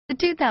The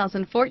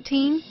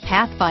 2014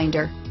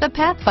 Pathfinder. The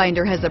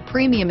Pathfinder has a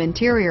premium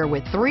interior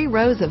with 3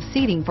 rows of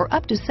seating for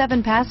up to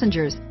 7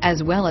 passengers,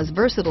 as well as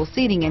versatile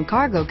seating and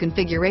cargo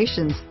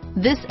configurations.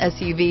 This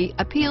SUV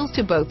appeals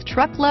to both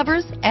truck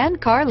lovers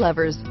and car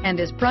lovers and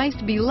is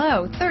priced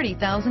below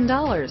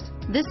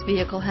 $30,000. This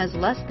vehicle has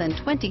less than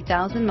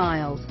 20,000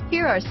 miles.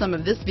 Here are some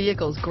of this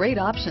vehicle's great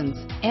options: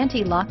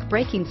 anti-lock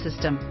braking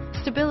system,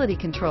 stability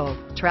control,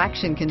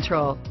 traction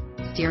control,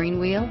 steering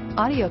wheel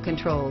audio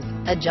controls,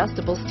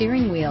 adjustable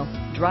steering wheel,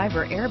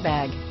 driver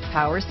airbag,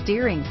 power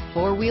steering,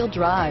 4-wheel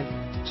drive,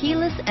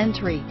 keyless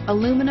entry,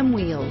 aluminum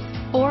wheels,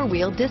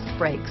 4-wheel disc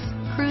brakes,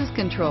 cruise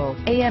control,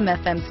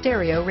 AM/FM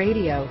stereo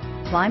radio,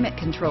 climate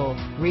control,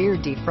 rear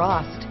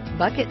defrost,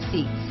 bucket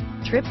seats,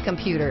 trip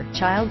computer,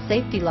 child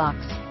safety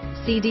locks,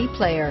 CD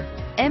player,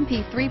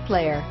 MP3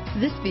 player.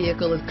 This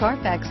vehicle is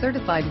Carfax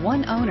certified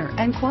 1 owner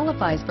and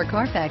qualifies for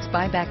Carfax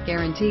buyback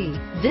guarantee.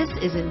 This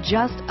isn't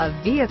just a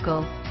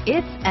vehicle,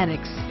 it's an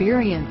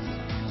experience.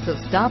 So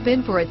stop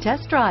in for a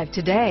test drive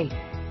today.